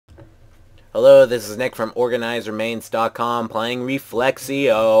Hello, this is Nick from OrganizerMains.com playing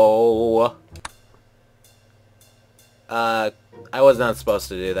Reflexio. I was not supposed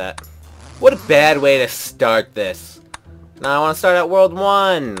to do that. What a bad way to start this. Now I want to start at World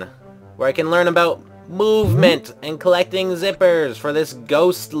 1, where I can learn about movement and collecting zippers for this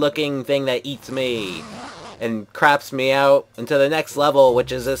ghost-looking thing that eats me and craps me out into the next level,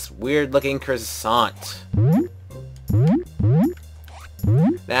 which is this weird-looking croissant.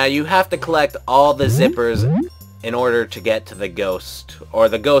 Now you have to collect all the zippers in order to get to the ghost, or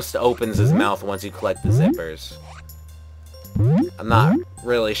the ghost opens his mouth once you collect the zippers. I'm not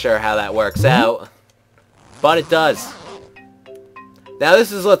really sure how that works out, but it does. Now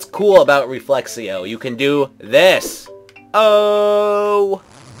this is what's cool about Reflexio. You can do this. Oh!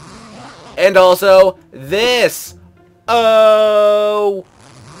 And also this. Oh!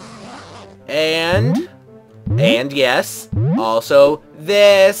 And yes, also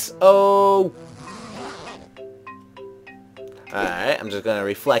this. Oh! Alright, I'm just gonna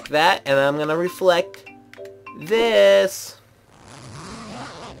reflect that, and I'm gonna reflect this.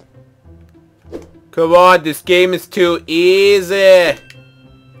 Come on, this game is too easy.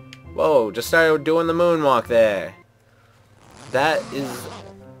 Whoa, just started doing the moonwalk there. That is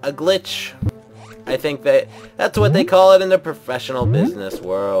a glitch. I think that's what they call it in the professional business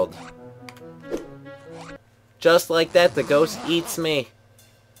world. Just like that, the ghost eats me.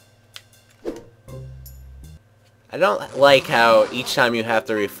 I don't like how each time you have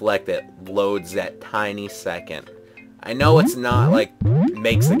to reflect it loads that tiny second. I know it's not like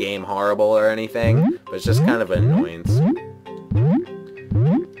makes the game horrible or anything, but it's just kind of an annoyance.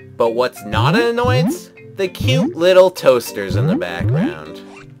 But what's not an annoyance? The cute little toasters in the background.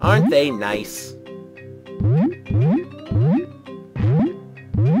 Aren't they nice?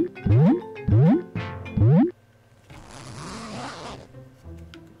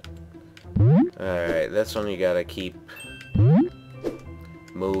 Alright, this one you gotta keep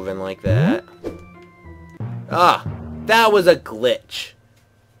moving like that. Ah! That was a glitch.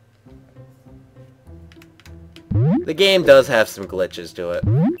 The game does have some glitches to it.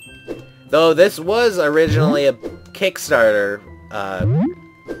 Though this was originally a Kickstarter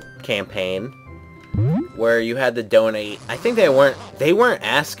campaign where you had to donate. I think they weren't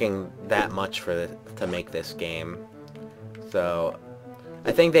asking that much to make this game. So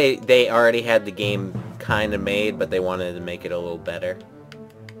I think they already had the game kind of made, but they wanted to make it a little better.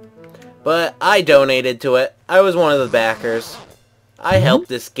 But I donated to it. I was one of the backers. I helped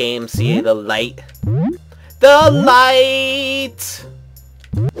this game see the light. The light!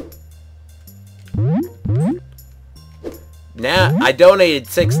 Now, I donated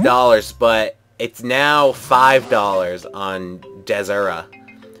 $6, but it's now $5 on Desura.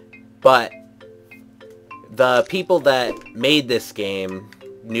 But the people that made this game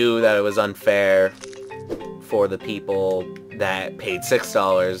knew that it was unfair for the people that paid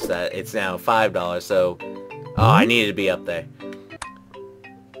 $6, that it's now $5, so I needed to be up there.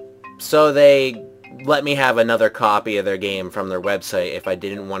 So they let me have another copy of their game from their website if I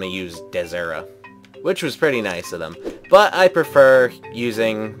didn't want to use Desura, which was pretty nice of them. But I prefer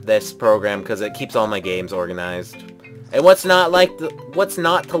using this program because it keeps all my games organized. And what's not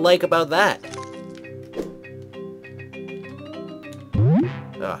to like about that?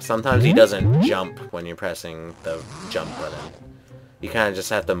 Sometimes he doesn't jump when you're pressing the jump button. You kind of just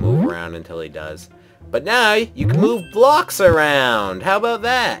have to move around until he does. But now you can move blocks around. How about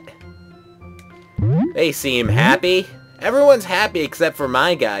that? They seem happy. Everyone's happy except for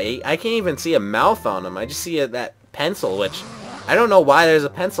my guy. I can't even see a mouth on him. I just see that pencil, which I don't know why there's a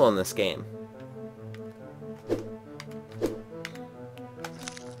pencil in this game.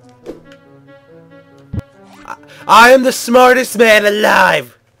 I am the smartest man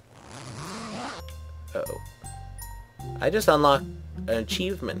alive! Uh-oh. I just unlocked an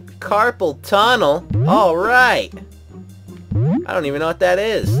achievement. Carpal tunnel? Alright! I don't even know what that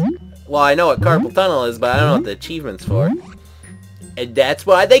is. Well, I know what carpal tunnel is, but I don't know what the achievement's for. And that's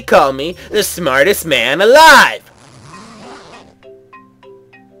why they call me the smartest man alive!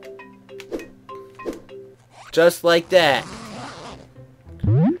 Just like that.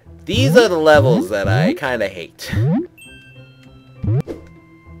 These are the levels that I kinda hate.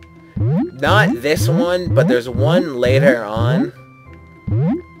 Not this one, but there's one later on.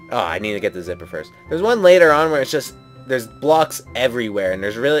 Oh, I need to get the zipper first. There's one later on where it's just, there's blocks everywhere, and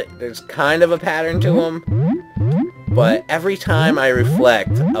there's kind of a pattern to them. But every time I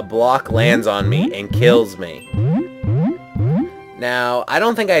reflect, a block lands on me and kills me. Now, I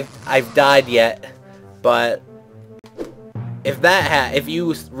don't think I've died yet, but if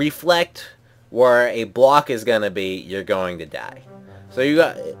you reflect where a block is gonna be, you're going to die. So you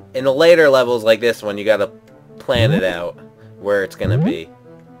got, in the later levels like this one, you gotta plan it out where it's gonna be.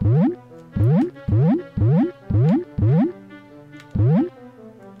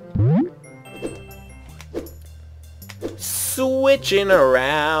 Switching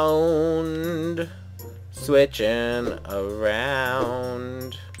around. Switching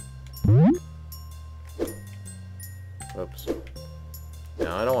around. Oops.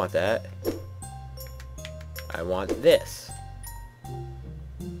 No, I don't want that. I want this.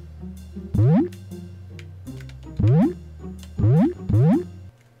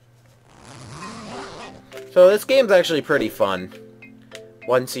 So this game's actually pretty fun.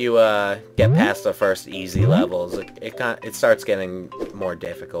 Once you get past the first easy levels, it starts getting more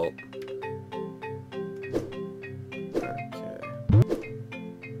difficult. Okay.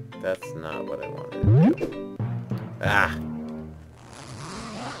 That's not what I wanted to do. Ah.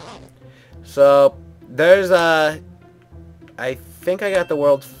 So there's I think I got the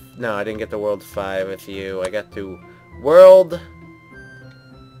world. No, I didn't get the world 5 with you. I got to world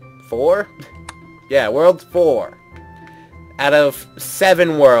 4. Yeah, world 4. Out of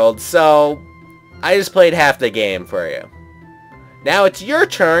 7 worlds, so I just played half the game for you. Now it's your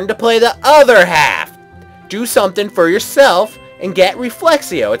turn to play the other half. Do something for yourself and get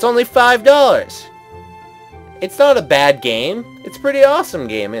Reflexio. It's only $5. It's not a bad game. It's a pretty awesome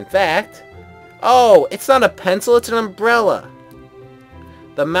game, in fact. Oh, it's not a pencil, it's an umbrella.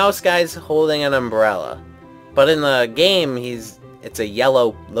 The mouse guy's holding an umbrella. But in the game, it's a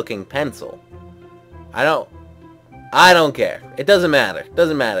yellow-looking pencil. I don't care. It doesn't matter.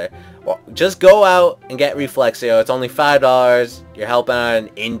 Doesn't matter. Well, just go out and get Reflexio. It's only $5. You're helping out an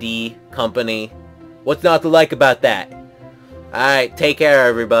indie company. What's not to like about that? Alright, take care,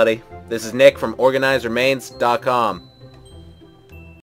 everybody. This is Nick from OrganizedRemains.com.